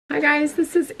Hi guys,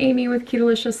 this is Amy with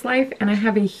Ketolicious Life, and I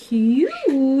have a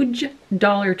huge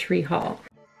Dollar Tree haul.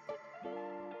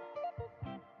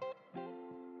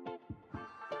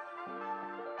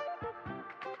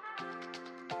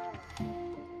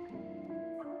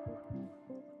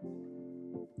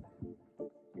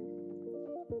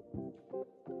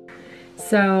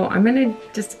 So I'm gonna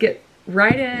just get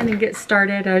right in and get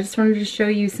started. I just wanted to show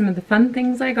you some of the fun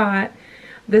things I got.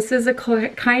 This is a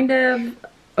kind of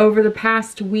over the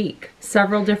past week,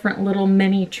 several different little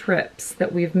mini trips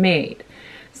that we've made.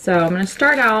 So I'm going to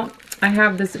start out. I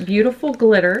have this beautiful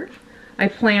glitter. I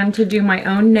plan to do my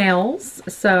own nails,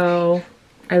 so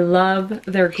I love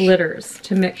their glitters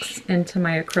to mix into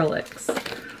my acrylics.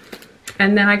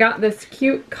 And then I got this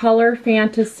cute Color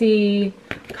Fantasy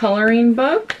coloring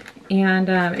book, and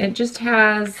it just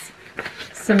has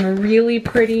some really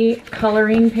pretty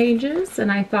coloring pages,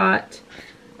 and I thought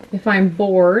if I'm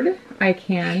bored, I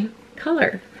can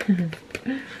color.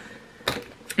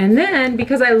 And then,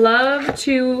 because I love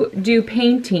to do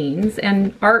paintings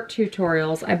and art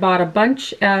tutorials, I bought a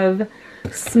bunch of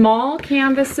small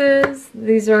canvases.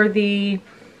 These are the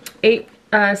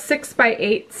 6 by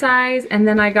 8 size, and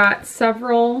then I got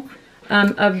several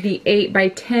of the 8 by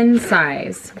 10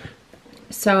 size.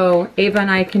 So Ava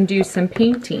and I can do some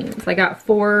paintings. I got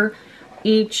 4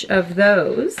 each of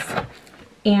those.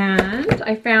 And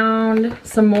I found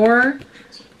some more.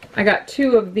 I got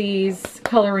 2 of these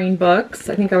coloring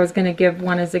books. I think I was going to give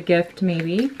one as a gift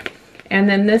maybe. And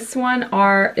then this one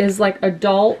is like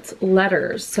adult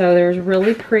letters. So there's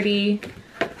really pretty,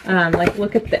 like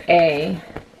look at the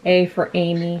A for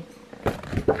Amy.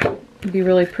 It'd be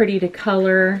really pretty to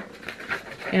color.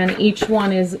 And each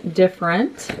one is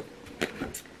different.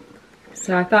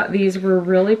 So I thought these were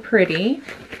really pretty.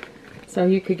 So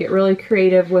you could get really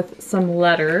creative with some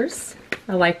letters.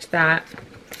 I liked that.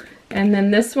 And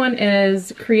then this one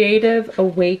is Creative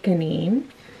Awakening.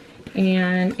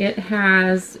 And it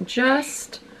has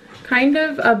just kind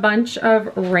of a bunch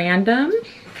of random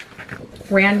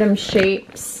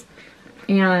shapes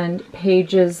and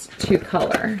pages to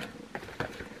color.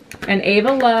 And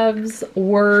Ava loves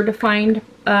word find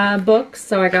books,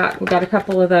 so we got a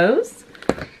couple of those.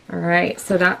 All right,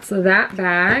 so that's that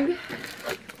bag.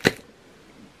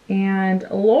 And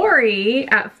Lori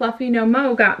at Fluffy No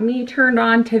Mo got me turned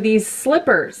on to these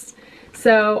slippers.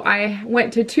 So I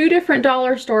went to 2 different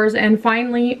dollar stores and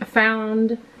finally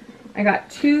found, I got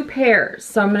 2 pairs.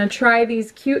 So I'm going to try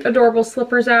these cute, adorable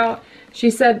slippers out. She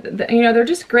said, that, you know, they're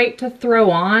just great to throw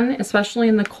on, especially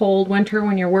in the cold winter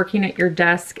when you're working at your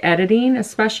desk editing,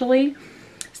 especially.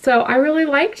 So I really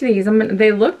liked these.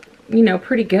 They look, you know,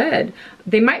 pretty good.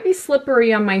 They might be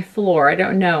slippery on my floor. I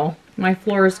don't know. My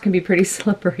floors can be pretty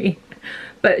slippery,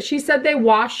 but she said they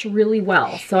wash really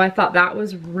well, so I thought that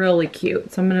was really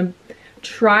cute. So I'm gonna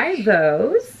try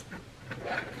those.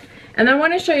 And then I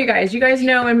want to show you guys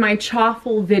know in my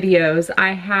chaffle videos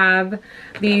I have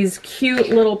these cute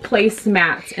little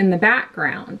placemats in the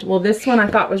background. Well, this one I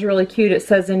thought was really cute. It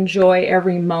says enjoy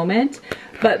every moment,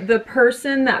 but the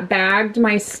person that bagged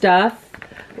my stuff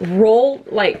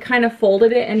kind of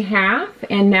folded it in half,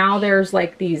 and now there's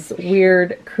like these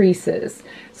weird creases.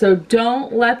 So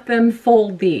don't let them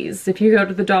fold these if you go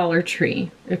to the Dollar Tree.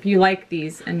 If you like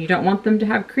these and you don't want them to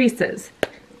have creases,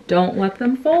 don't let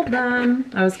them fold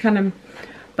them. I was kind of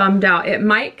bummed out. It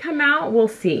might come out, we'll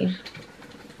see.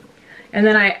 And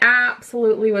then I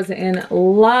absolutely was in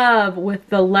love with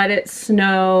the Let It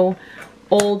Snow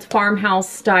old farmhouse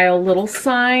style little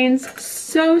signs.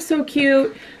 So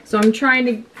cute. So I'm trying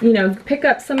to, you know, pick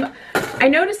up some. I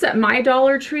noticed at my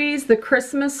Dollar Trees, the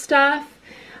Christmas stuff,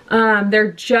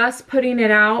 they're just putting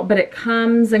it out, but it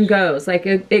comes and goes. Like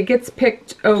it gets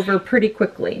picked over pretty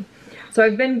quickly. So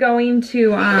I've been going to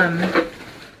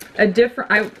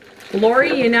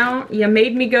Lori, you know, you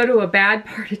made me go to a bad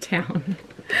part of town.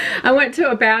 I went to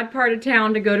a bad part of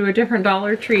town to go to a different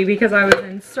Dollar Tree because I was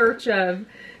in search of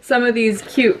some of these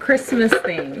cute Christmas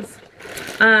things.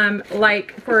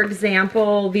 Like, for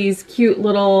example, these cute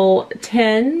little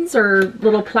tins or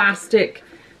little plastic.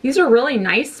 These are really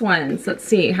nice ones. Let's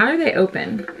see. How do they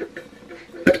open?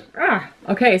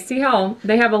 Okay. See how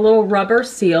they have a little rubber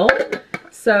seal?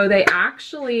 So they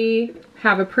actually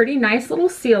have a pretty nice little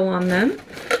seal on them.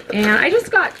 And I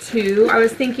just got 2. I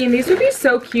was thinking these would be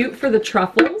so cute for the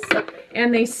truffles,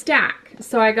 and they stack.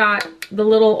 So I got the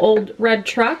little old red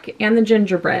truck and the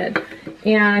gingerbread.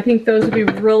 And I think those would be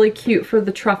really cute for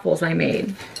the truffles I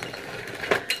made.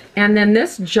 And then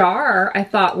this jar I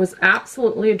thought was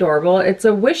absolutely adorable. It's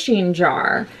a wishing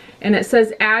jar. And it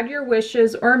says add your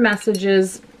wishes or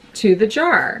messages to the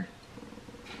jar.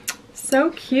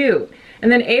 So cute.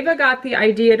 And then Ava got the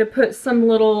idea to put some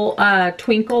little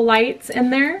twinkle lights in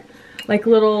there, like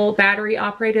little battery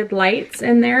operated lights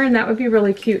in there, and that would be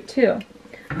really cute too.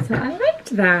 So I liked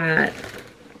that.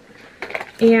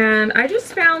 And I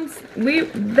just found,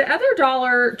 the other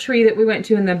Dollar Tree that we went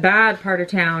to in the bad part of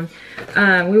town,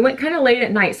 we went kind of late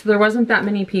at night, so there wasn't that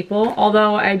many people.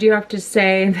 Although I do have to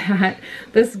say that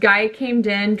this guy came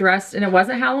in dressed, and it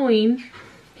wasn't Halloween,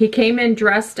 he came in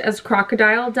dressed as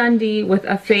Crocodile Dundee with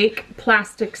a fake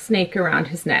plastic snake around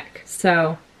his neck.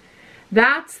 So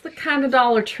that's the kind of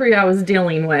Dollar Tree I was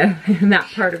dealing with in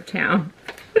that part of town.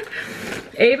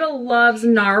 Ava loves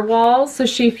narwhals, so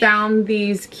she found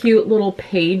these cute little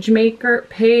page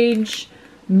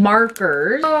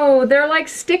markers. Oh, they're like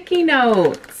sticky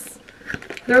notes.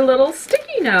 They're little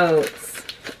sticky notes.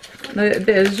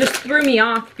 It just threw me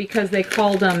off because they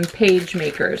called them page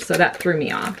makers, so that threw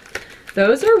me off.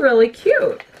 Those are really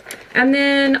cute. And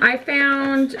then I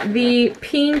found the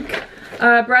pink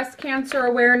breast cancer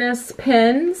awareness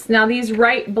pins. Now these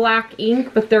write black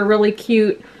ink, but they're really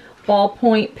cute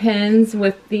ballpoint pens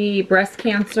with the breast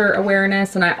cancer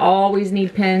awareness, and I always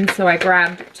need pens, so I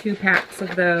grabbed 2 packs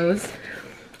of those.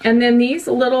 And then these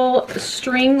little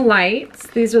string lights,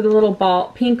 these are the little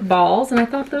pink balls, and I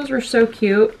thought those were so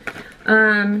cute.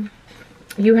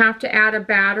 You have to add a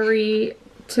battery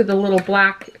to the little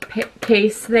black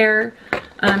case there,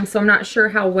 so I'm not sure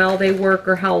how well they work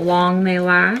or how long they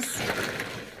last.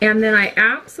 And then I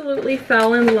absolutely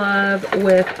fell in love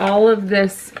with all of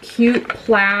this cute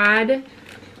plaid,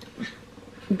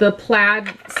 the plaid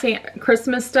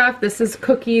Christmas stuff. This is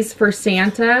cookies for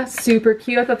Santa, super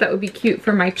cute. I thought that would be cute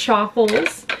for my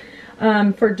chaffles,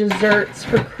 for desserts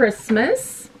for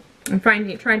Christmas. I'm trying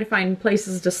to find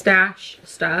places to stash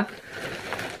stuff.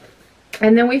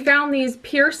 And then we found these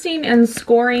piercing and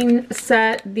scoring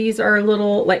set. These are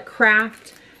little like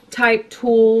craft type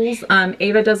tools.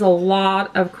 Ava does a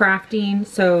lot of crafting,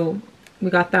 so we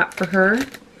got that for her.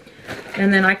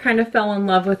 And then I kind of fell in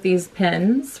love with these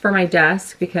pins for my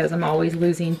desk because I'm always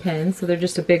losing pins, so they're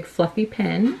just a big fluffy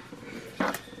pin.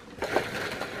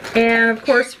 And of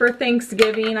course for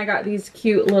Thanksgiving I got these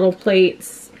cute little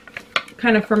plates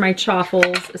kind of for my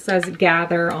chaffles. It says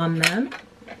gather on them.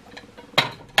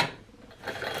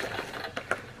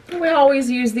 We always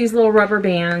use these little rubber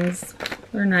bands.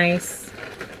 They're nice.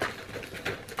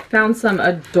 Found some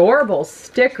adorable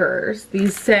stickers.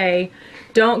 These say,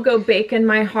 don't go baking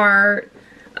my heart.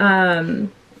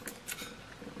 Don't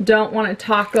want a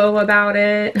taco about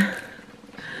it.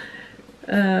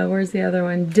 Where's the other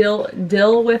one?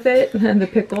 Dill with it, and the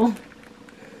pickle.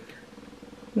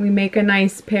 We make a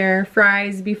nice pair.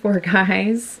 Fries before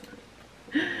guys.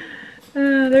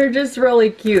 They're just really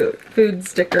cute food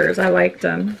stickers. I liked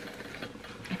them.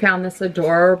 I found this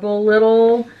adorable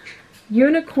little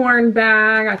unicorn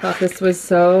bag. I thought this was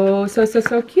so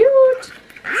cute.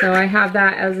 So I have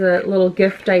that as a little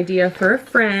gift idea for a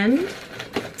friend.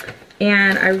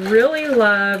 And I really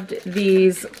loved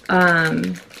these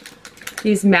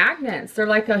magnets. They're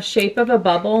like a shape of a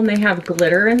bubble and they have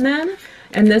glitter in them.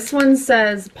 And this one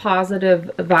says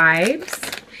positive vibes.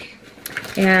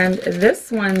 And this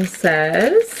one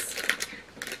says,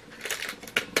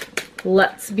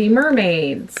 let's be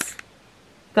mermaids.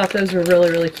 Thought those were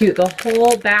really cute. The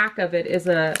whole back of it is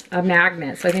a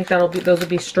magnet, so I think those will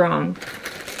be strong.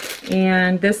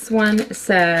 And this one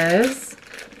says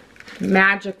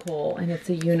magical, and it's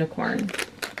a unicorn.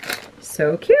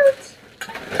 So cute.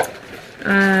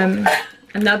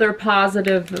 Another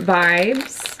positive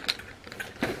vibes.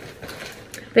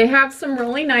 They have some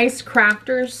really nice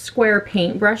crafters square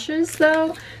paint brushes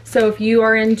though. So if you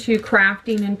are into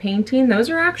crafting and painting, those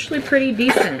are actually pretty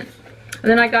decent.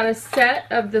 And then I got a set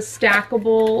of the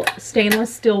stackable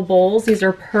stainless steel bowls. These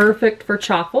are perfect for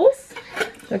chaffles.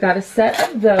 So I got a set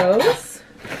of those.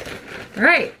 All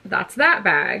right, that's that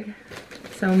bag.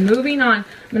 So moving on, I'm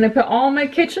gonna put all my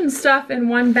kitchen stuff in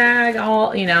one bag,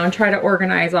 and try to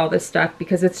organize all this stuff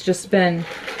because it's just been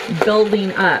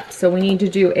building up. So we need to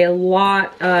do a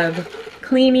lot of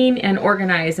cleaning and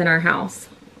organize in our house.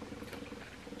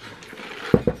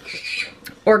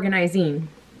 Organizing.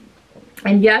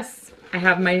 And yes, I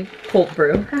have my cold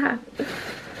brew.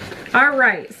 All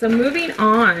right, so moving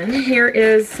on, here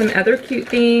is some other cute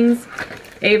things.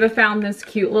 Ava found this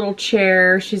cute little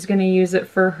chair. She's gonna use it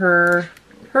for her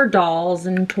dolls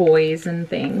and toys and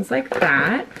things like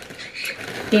that.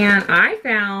 And I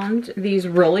found these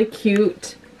really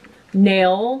cute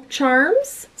nail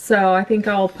charms. So I think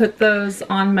I'll put those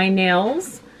on my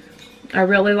nails. I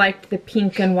really liked the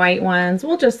pink and white ones.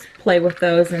 We'll just play with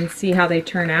those and see how they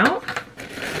turn out.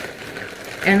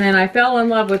 And then I fell in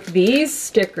love with these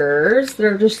stickers.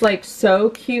 They're just like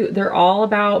so cute. They're all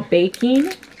about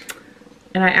baking.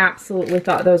 And I absolutely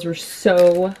thought those were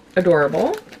so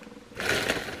adorable.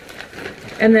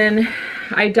 And then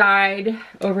I died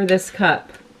over this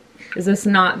cup. Is this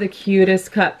not the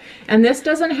cutest cup? And this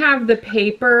doesn't have the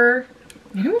paper.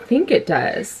 I don't think it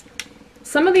does.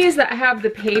 Some of these that have the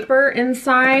paper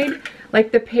inside,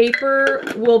 like the paper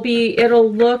will be,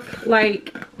 it'll look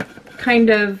like kind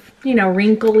of, you know,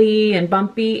 wrinkly and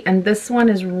bumpy. And this one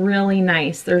is really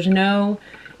nice. There's no,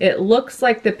 it looks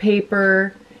like the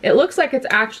paper, it looks like it's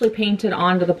actually painted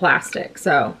onto the plastic.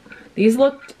 So these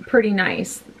looked pretty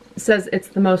nice. It says it's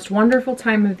the most wonderful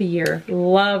time of the year.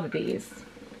 Love these.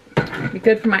 Be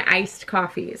good for my iced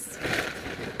coffees.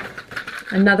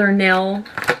 Another nail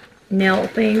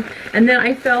thing. And then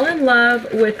I fell in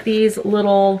love with these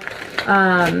little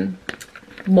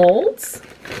molds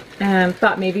and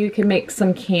thought maybe we could make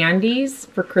some candies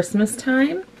for Christmas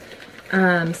time.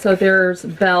 So there's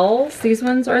bells. These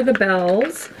ones are the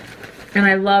bells. And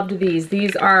I loved these.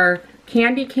 These are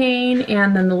candy cane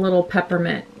and then the little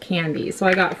peppermint candy. So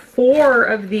I got 4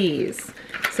 of these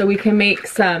so we can make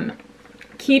some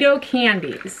keto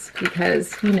candies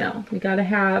because, you know, we gotta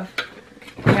have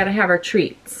our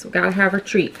treats. We gotta have our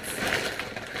treats.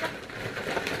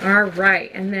 All right,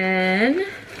 and then,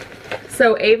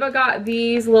 so Ava got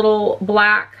these little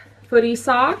black footy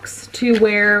socks to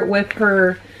wear with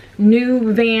her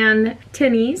new Van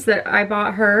tinnies that I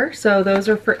bought her. So those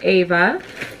are for Ava.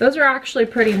 Those are actually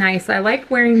pretty nice. I like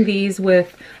wearing these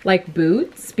with like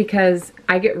boots because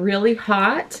I get really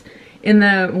hot in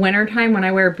the wintertime when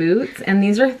I wear boots, and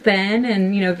these are thin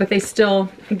and, you know, but they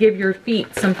still give your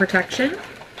feet some protection.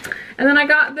 And then I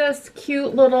got this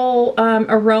cute little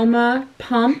aroma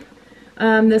pump.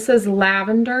 This is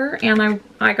lavender, and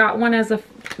I got one as a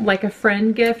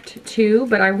friend gift too,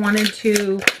 but I wanted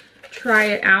to try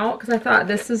it out because I thought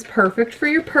this is perfect for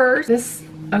your purse.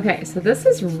 Okay, so this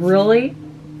is really,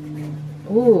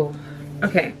 ooh,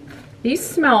 okay. These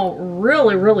smell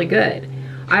really, really good.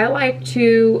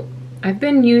 I've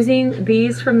been using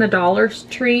these from the Dollar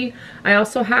Tree. I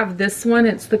also have this one.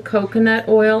 It's the coconut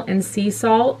oil and sea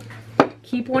salt.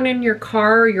 Keep one in your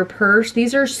car or your purse.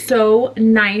 These are so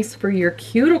nice for your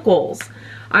cuticles.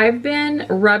 I've been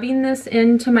rubbing this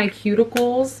into my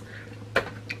cuticles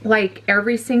like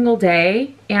every single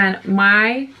day, and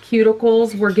my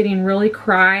cuticles were getting really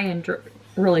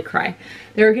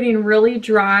they're getting really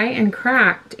dry and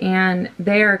cracked, and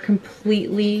they are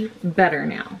completely better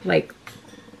now. Like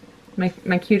my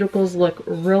cuticles look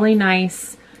really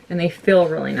nice and they feel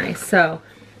really nice. So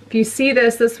if you see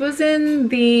this was in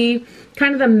the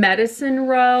kind of the medicine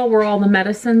row where all the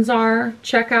medicines are.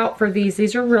 Check out for these.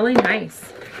 These are really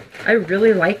nice. I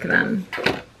really like them.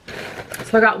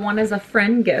 So I got one as a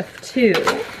friend gift too.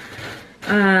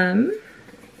 All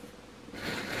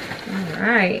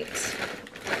right.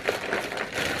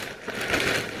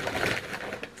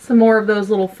 Some more of those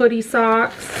little footy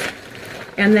socks.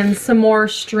 And then some more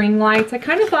string lights. I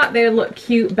kind of thought they would look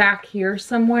cute back here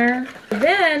somewhere.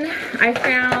 Then I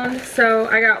found, so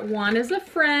I got one as a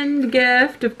friend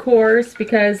gift, of course,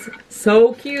 because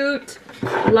so cute.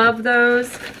 Love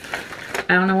those.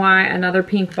 I don't know why. Another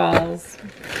pink balls.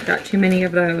 Got too many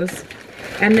of those.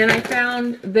 And then I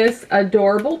found this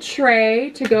adorable tray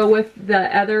to go with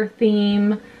the other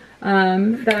theme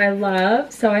that I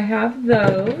love. So I have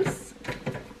those.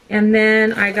 And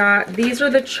then I got, these are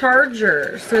the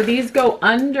chargers. So these go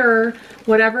under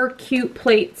whatever cute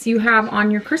plates you have on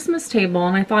your Christmas table.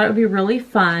 And I thought it would be really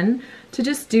fun to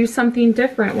just do something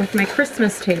different with my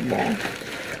Christmas table.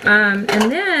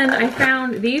 And then I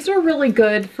found these are really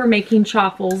good for making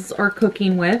chaffles or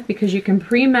cooking with, because you can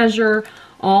pre-measure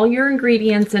all your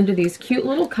ingredients into these cute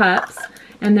little cups.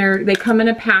 And they come in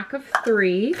a pack of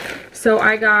 3. So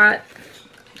I got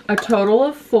a total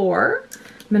of 4.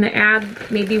 I'm going to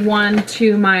add maybe 1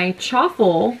 to my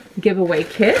chaffle giveaway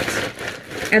kit.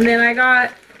 And then I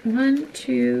got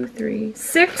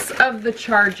 6 of the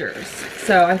chargers.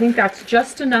 So I think that's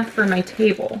just enough for my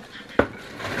table.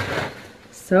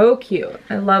 So cute.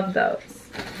 I love those.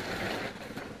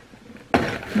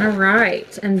 All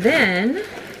right. And then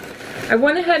I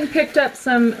went ahead and picked up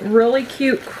some really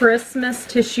cute Christmas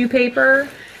tissue paper.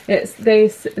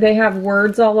 They have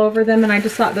words all over them, and I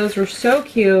just thought those were so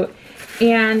cute.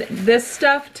 And this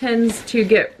stuff tends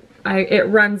to it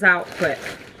runs out quick.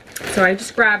 So I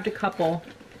just grabbed a couple.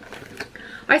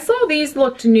 I saw these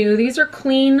looked new. These are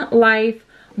Clean Life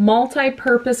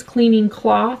multi-purpose cleaning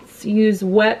cloths. Use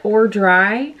wet or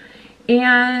dry.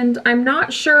 And I'm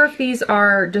not sure if these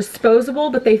are disposable,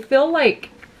 but they feel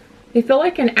like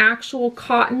an actual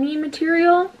cottony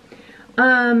material.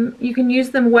 You can use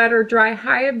them wet or dry,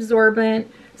 high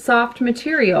absorbent, soft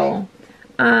material.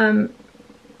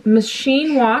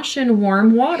 Machine wash in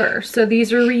warm water. So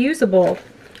these are reusable.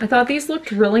 I thought these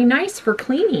looked really nice for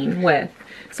cleaning with.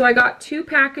 So I got 2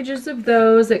 packages of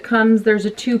those. It comes, there's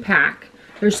a 2-pack.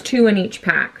 There's 2 in each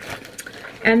pack.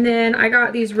 And then I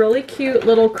got these really cute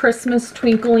little Christmas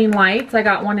twinkling lights. I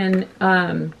got one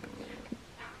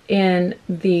in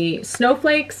the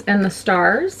snowflakes and the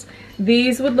stars.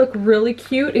 These would look really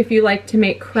cute if you like to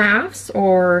make crafts,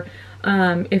 or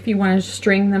if you want to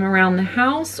string them around the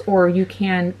house, or you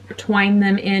can twine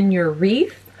them in your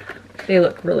wreath. They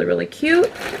look really, really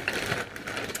cute.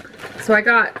 So I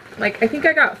got, like, I think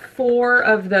I got 4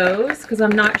 of those because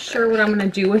I'm not sure what I'm going to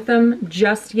do with them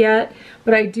just yet.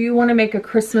 But I do want to make a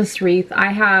Christmas wreath.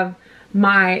 I have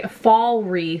my fall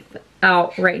wreath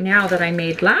out right now that I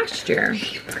made last year.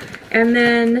 And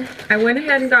then I went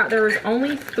ahead and got, there was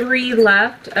only 3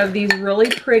 left of these really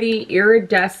pretty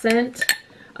iridescent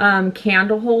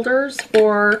candle holders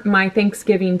for my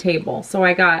Thanksgiving table. So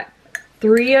I got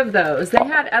 3 of those. They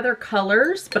had other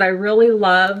colors, but I really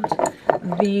loved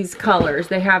these colors.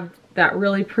 They have that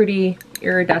really pretty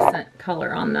iridescent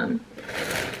color on them.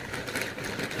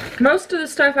 Most of the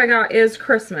stuff I got is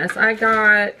Christmas. I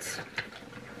got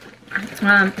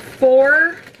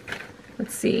 4,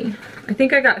 let's see, I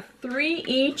think I got 3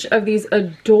 each of these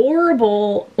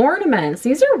adorable ornaments.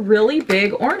 These are really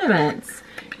big ornaments.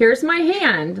 Here's my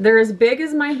hand. They're as big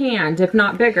as my hand, if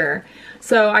not bigger.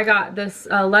 So I got this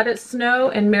Let It Snow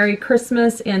and Merry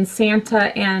Christmas in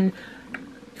Santa and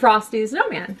Frosty the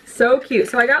Snowman. So cute.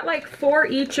 So I got like 4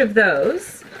 each of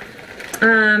those.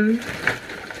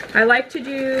 I like to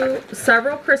do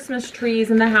several Christmas trees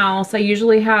in the house. I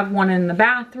usually have one in the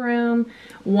bathroom,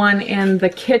 one in the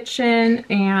kitchen,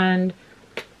 and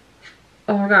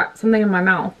oh, I got something in my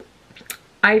mouth.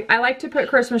 I like to put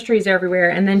Christmas trees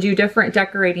everywhere and then do different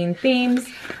decorating themes.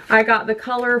 I got the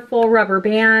colorful rubber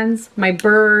bands. My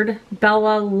bird,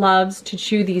 Bella, loves to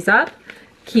chew these up.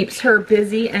 Keeps her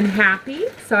busy and happy.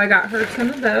 So I got her some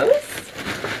of those.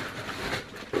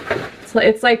 So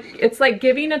it's like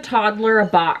giving a toddler a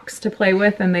box to play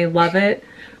with, and they love it.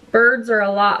 Birds are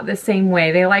a lot the same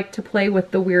way. They like to play with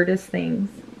the weirdest things.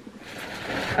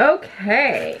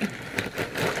 Okay.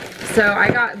 So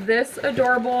I got this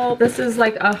adorable, this is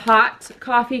like a hot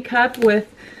coffee cup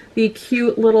with the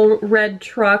cute little red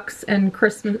trucks and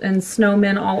Christmas and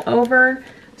snowmen all over.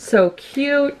 So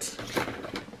cute.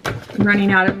 I'm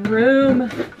running out of room.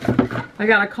 I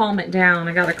gotta calm it down.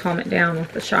 I gotta calm it down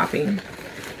with the shopping.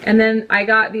 And then I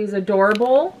got these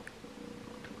adorable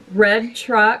red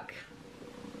truck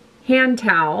hand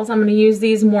towels. I'm gonna use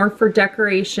these more for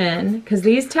decoration because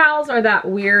these towels are that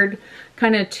weird,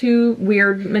 kind of too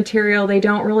weird material. They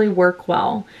don't really work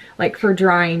well, like for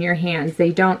drying your hands.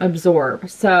 They don't absorb.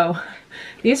 So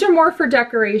these are more for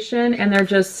decoration, and they're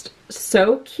just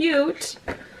so cute.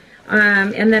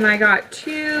 And then I got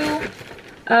 2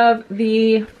 of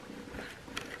the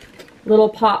little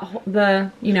pot,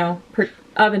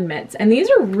 oven mitts, and these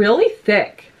are really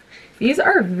thick. These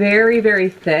are very, very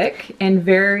thick and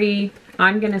very,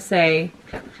 I'm gonna say,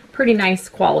 pretty nice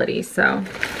quality. So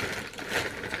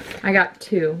I got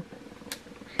 2.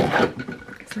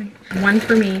 One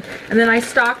for me. And then I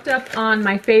stocked up on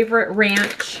my favorite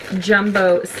ranch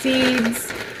jumbo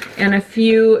seeds and a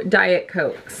few Diet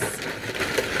Cokes.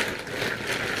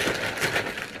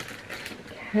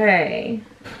 Okay.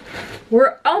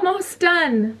 We're almost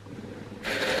done.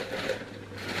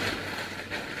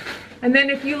 And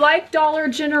then if you like Dollar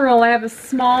General, I have a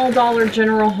small Dollar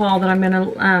General haul that I'm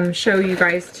going to show you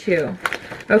guys too.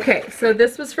 Okay, so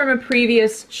this was from a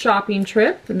previous shopping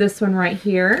trip, this one right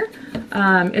here.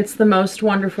 It's the most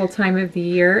wonderful time of the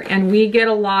year, and we get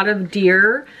a lot of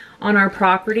deer on our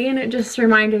property, and it just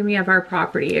reminded me of our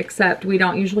property, except we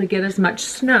don't usually get as much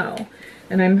snow.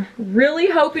 And I'm really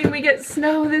hoping we get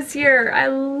snow this year. I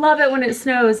love it when it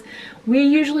snows. We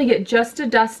usually get just a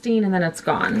dusting and then it's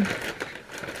gone.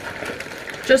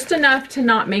 Just enough to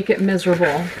not make it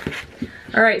miserable.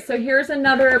 All right, so here's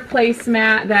another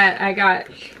placemat that I got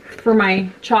for my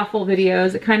chaffle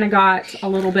videos. It kind of got a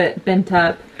little bit bent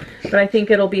up, but I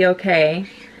think it'll be okay.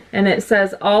 And it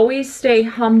says, always stay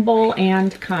humble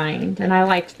and kind. And I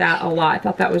liked that a lot. I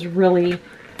thought that was really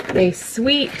a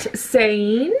sweet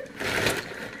saying.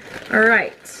 All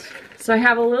right, so I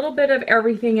have a little bit of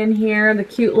everything in here. The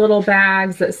cute little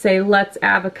bags that say, let's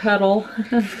have a cuddle.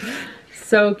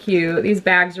 So cute. These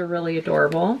bags are really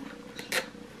adorable.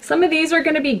 Some of these are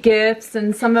going to be gifts,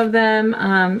 and some of them,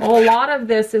 well, a lot of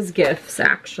this is gifts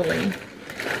actually.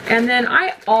 And then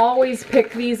I always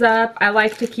pick these up. I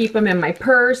like to keep them in my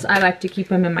purse. I like to keep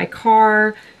them in my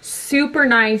car. Super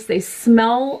nice. They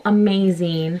smell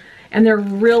amazing and they're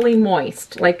really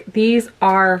moist. Like, these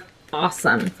are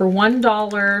awesome. For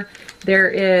 $1, there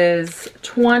is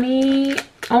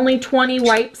only 20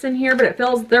 wipes in here, but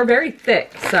they're very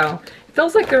thick, so it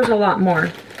feels like there's a lot more.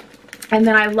 And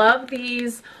then I love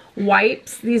these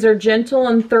wipes. These are gentle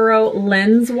and thorough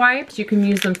lens wipes. You can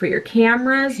use them for your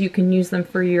cameras. You can use them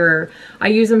for I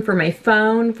use them for my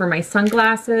phone, for my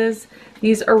sunglasses.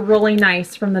 These are really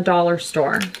nice from the dollar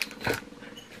store.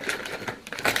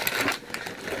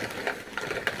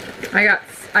 I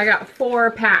got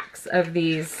 4 packs of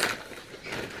these.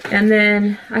 And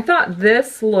then I thought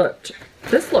this looked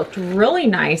really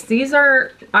nice. These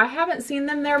are, I haven't seen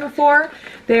them there before.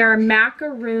 They are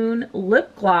macaroon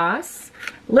lip gloss,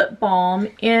 lip balm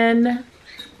in,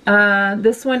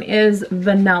 this one is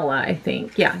vanilla, I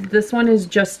think. Yeah, this one is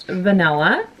just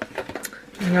vanilla.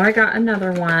 Now I got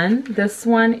another one. This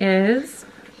one is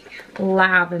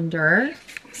lavender.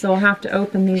 So I'll have to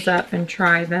open these up and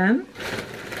try them.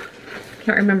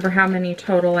 Can't remember how many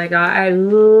total I got. I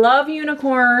love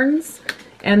unicorns,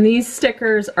 and these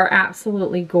stickers are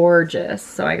absolutely gorgeous.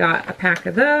 So I got a pack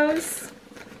of those.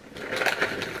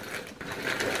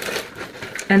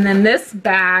 And then this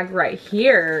bag right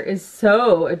here is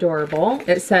so adorable.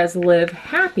 It says Live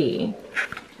Happy.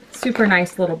 Super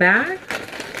nice little bag.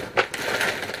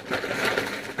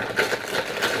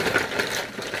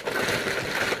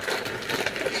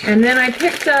 And then I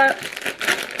picked up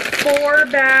 4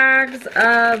 bags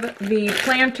of the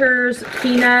Planters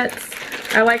peanuts.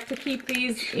 I like to keep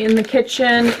these in the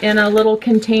kitchen in a little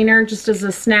container just as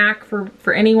a snack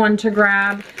for anyone to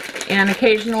grab. And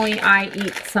occasionally I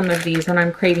eat some of these when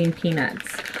I'm craving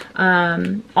peanuts.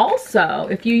 Also,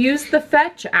 if you use the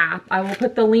Fetch app, I will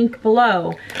put the link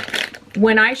below.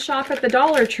 When I shop at the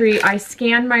Dollar Tree, I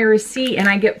scan my receipt and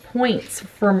I get points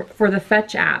for the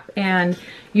Fetch app. And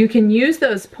you can use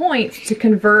those points to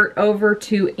convert over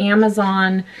to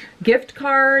Amazon gift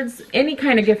cards. Any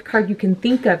kind of gift card you can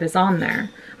think of is on there.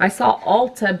 I saw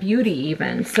Ulta Beauty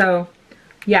even. So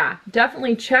yeah,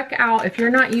 definitely check out, if you're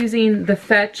not using the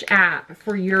Fetch app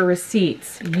for your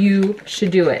receipts, you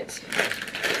should do it.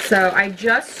 So I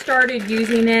just started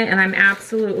using it and I'm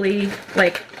absolutely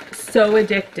like so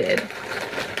addicted.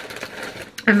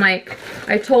 I'm like,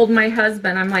 I told my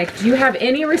husband, I'm like, do you have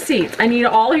any receipts? I need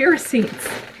all your receipts.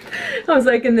 I was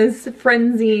like in this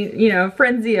frenzy, you know,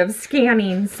 frenzy of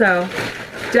scanning. So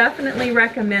definitely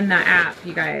recommend that app,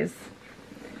 you guys.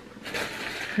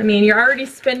 I mean, you're already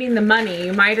spending the money,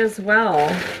 you might as well.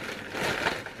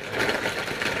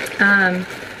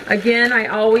 Again, I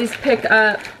always pick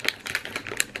up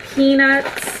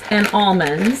peanuts and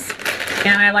almonds,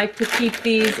 and I like to keep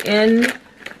these in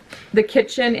the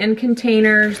kitchen in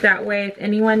containers. That way, if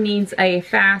anyone needs a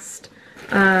fast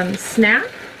snack,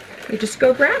 you just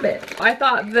go grab it. I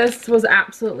thought this was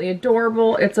absolutely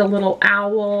adorable. It's a little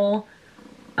owl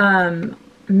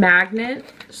magnet.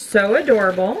 So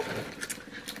adorable.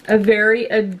 A very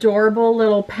adorable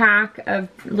little pack of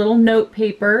little note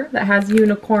paper that has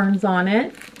unicorns on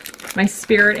it. My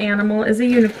spirit animal is a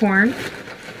unicorn.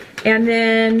 And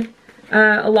then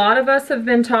a lot of us have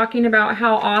been talking about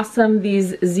how awesome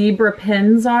these zebra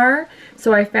pins are.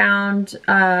 So I found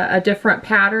a different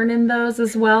pattern in those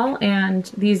as well. And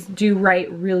these do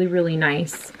write really, really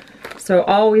nice. So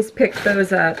always pick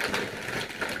those up.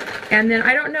 And then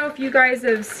I don't know if you guys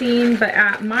have seen, but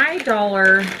at my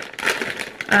Dollar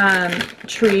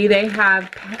Tree, they have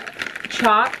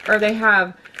chopped, or they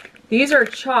have, these are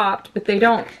chopped, but they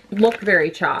don't look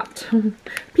very chopped.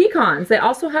 Pecans. They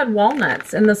also had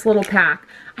walnuts in this little pack.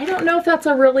 I don't know if that's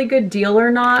a really good deal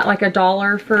or not, like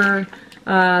 $1 for,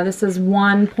 this is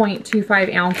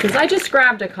 1.25 ounces. I just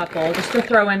grabbed a couple just to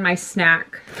throw in my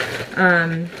snack,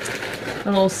 a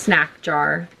little snack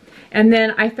jar. And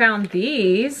then I found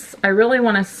these. I really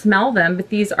want to smell them, but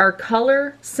these are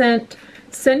color scented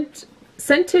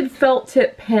felt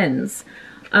tip pens.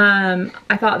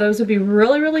 I thought those would be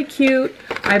really, really cute.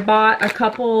 I bought a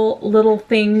couple little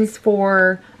things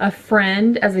for a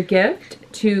friend as a gift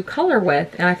to color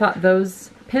with, and I thought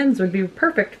those pens would be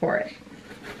perfect for it.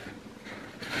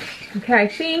 Okay, I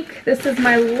think this is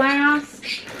my last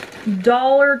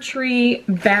Dollar Tree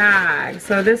bag.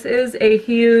 So this is a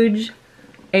huge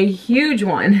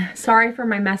one. Sorry for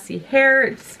my messy hair.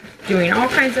 It's doing all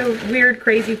kinds of weird,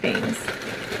 crazy things.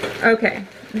 Okay,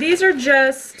 these are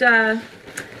just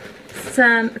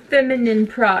some feminine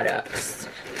products.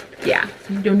 Yeah,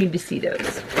 you don't need to see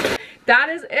those. That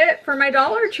is it for my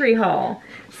Dollar Tree haul.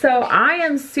 So I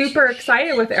am super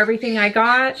excited with everything I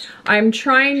got. I'm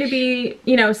trying to be,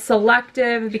 you know,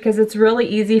 selective because it's really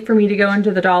easy for me to go into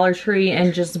the Dollar Tree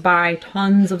and just buy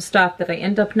tons of stuff that I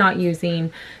end up not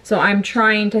using. So I'm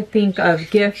trying to think of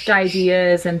gift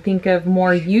ideas and think of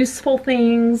more useful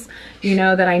things, you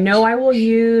know, that I know I will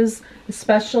use,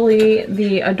 especially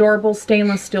the adorable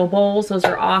stainless steel bowls. Those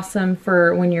are awesome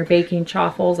for when you're baking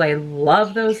chaffles. I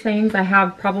love those things. I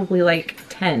have probably like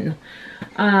 10.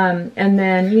 And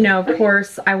then, you know, of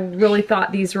course, I really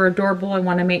thought these were adorable. I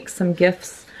want to make some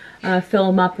gifts, fill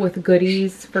them up with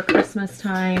goodies for Christmas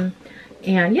time.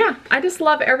 And yeah, I just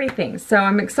love everything. So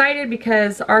I'm excited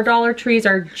because our Dollar Trees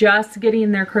are just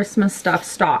getting their Christmas stuff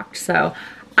stocked. So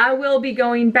I will be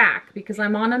going back because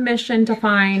I'm on a mission to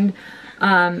find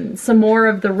some more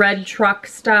of the red truck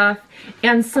stuff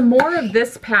and some more of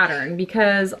this pattern,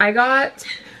 because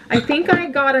I think I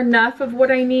got enough of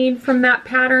what I need from that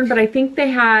pattern, but I think they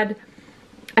had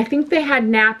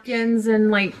napkins and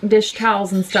like dish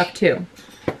towels and stuff too.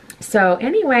 So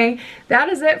anyway, that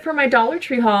is it for my Dollar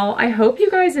Tree haul. I hope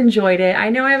you guys enjoyed it. I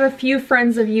know I have a few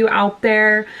friends of you out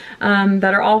there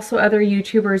that are also other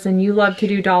YouTubers, and you love to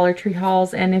do Dollar Tree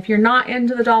hauls. And if you're not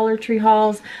into the Dollar Tree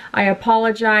hauls, I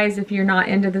apologize if you're not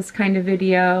into this kind of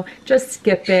video. Just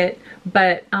skip it.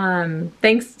 But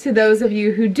thanks to those of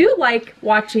you who do like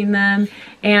watching them,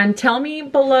 and tell me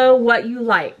below what you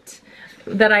liked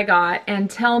that I got, and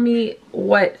tell me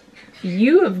what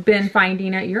you have been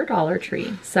finding at your Dollar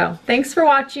Tree. So thanks for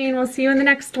watching. We'll see you in the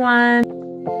next one.